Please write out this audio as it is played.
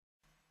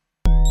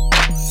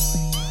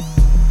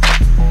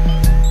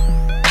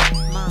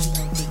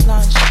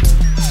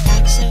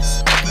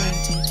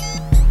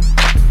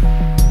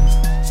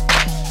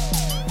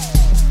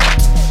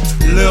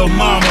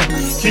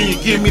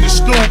give me the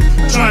scoop.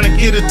 Trying to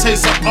get a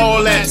taste of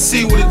all that,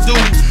 see what it do.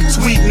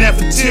 Sweet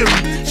Nefeteri,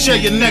 share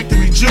your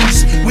nectary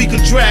juice. We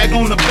could drag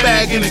on the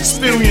bag and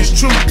experience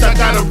truth. I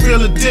got a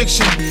real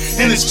addiction,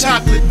 and it's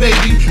chocolate,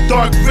 baby.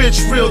 Dark, rich,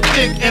 real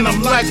thick, and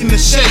I'm liking the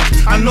shake.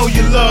 I know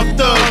you love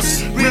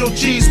thugs, real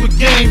G's with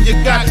game. You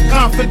got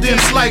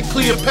confidence like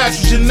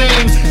Cleopatra's your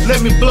name.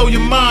 Let me blow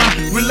your mind,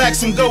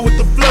 relax and go with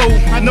the flow.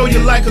 I know you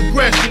like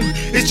aggression,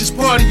 it's just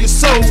part of your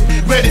soul.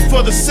 Ready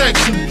for the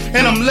section,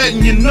 and I'm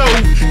letting you know.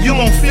 You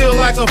won't feel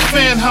like a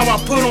fan how I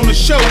put on the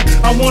show.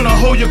 I wanna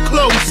hold you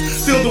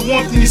close, feel the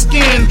warmth in your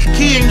skin,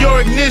 key in your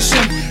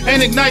ignition,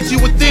 and ignite you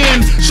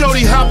within.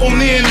 Shorty, hop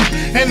on in,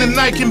 and the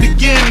night can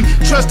begin.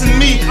 Trust in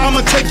me,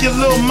 I'ma take your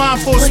little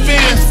mind for a spin.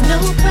 There's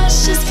no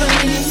precious for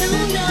you,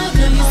 no.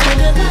 Girl, you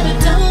spend a lot of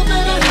dough,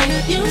 but I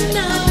hope you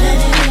know that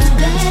it ain't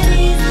that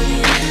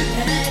easy.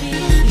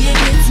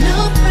 Yeah, it's no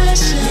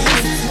pressure,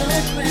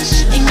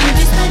 and you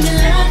be spending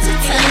lots of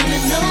time,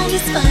 and know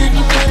it's fine.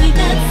 You probably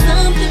got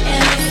something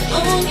else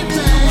on your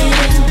mind. It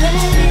ain't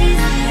that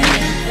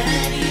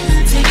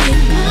easy to get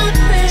my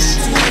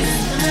pressure.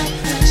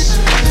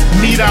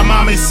 Mira,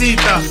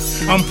 mamacita,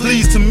 I'm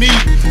pleased to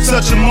meet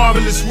such a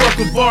marvelous work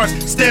of art,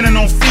 standing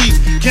on feet.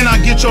 Can I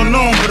get your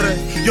nombre,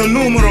 your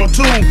numero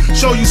two?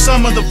 Show you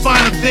some of the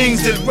finer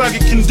things that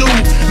rugged can do.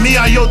 Mi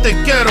yo te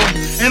quiero,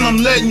 and I'm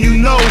letting you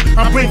know.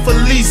 I bring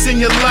Felice in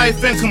your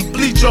life and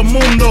complete your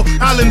mundo.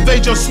 I'll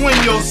invade your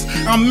sueños,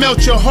 I'll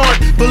melt your heart.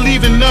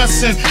 Believe in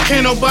us and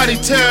can't nobody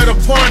tear it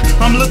apart.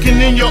 I'm looking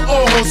in your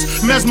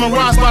ojos,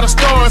 mesmerized by the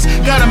stars.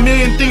 Got a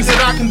million things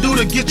that I can do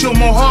to get you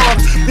more hard.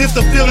 If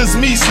the feeling's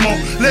mismo,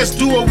 let's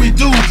do what we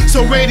do.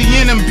 So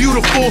radiant and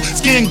beautiful,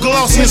 skin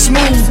glossy and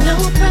smooth. There's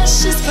no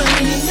precious for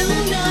you, no.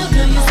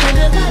 Girl, you spend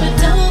a lot of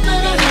dough,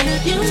 but I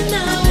hope you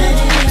know that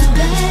it ain't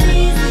that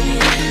easy.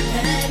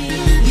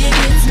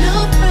 Yeah, it's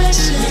no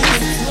pressure,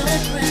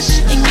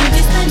 and you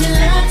be spending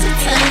lots of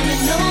time,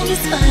 and know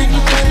it's fine.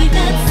 You probably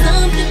got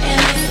something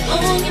else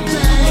on your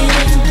mind. It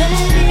ain't that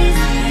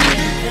easy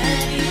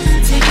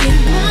to get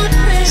my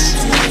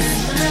pressure.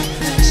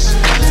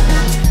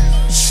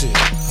 Shit,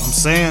 I'm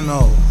saying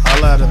though,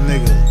 holla at a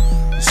nigga.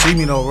 You see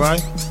me though,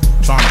 right?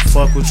 Trying to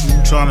fuck with you,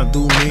 trying to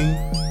do me,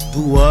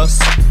 do us.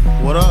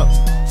 What up?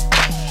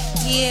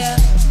 Yeah,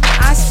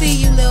 I see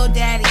you, little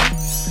daddy,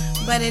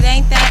 but it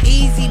ain't that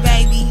easy,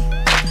 baby.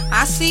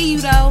 I see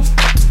you though.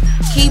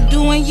 Keep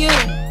doing you.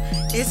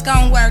 It's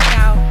gonna work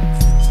out.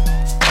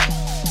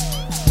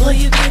 Boy,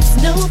 you get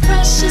no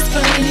precious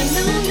for you,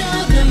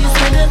 no. Girl, you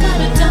spend a lot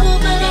of dough,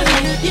 but I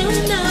hope you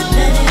know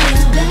that it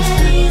ain't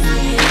that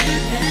easy.